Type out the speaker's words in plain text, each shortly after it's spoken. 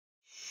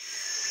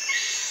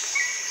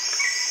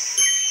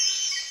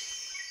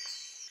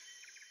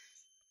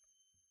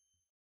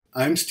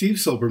I'm Steve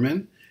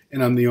Silberman,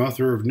 and I'm the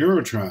author of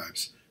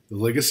Neurotribes, The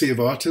Legacy of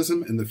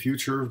Autism and the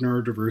Future of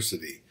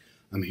Neurodiversity.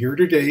 I'm here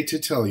today to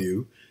tell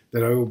you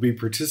that I will be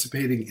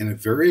participating in a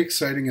very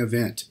exciting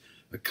event,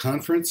 a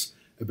conference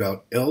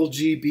about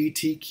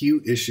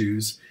LGBTQ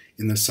issues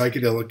in the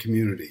psychedelic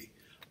community.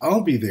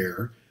 I'll be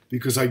there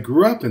because I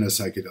grew up in a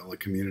psychedelic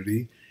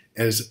community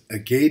as a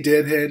gay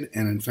deadhead,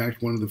 and in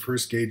fact one of the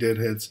first gay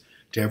deadheads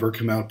to ever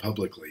come out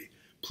publicly.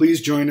 Please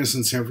join us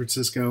in San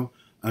Francisco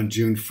on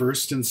June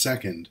 1st and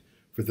 2nd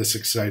for this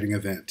exciting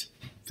event.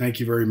 Thank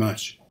you very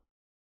much.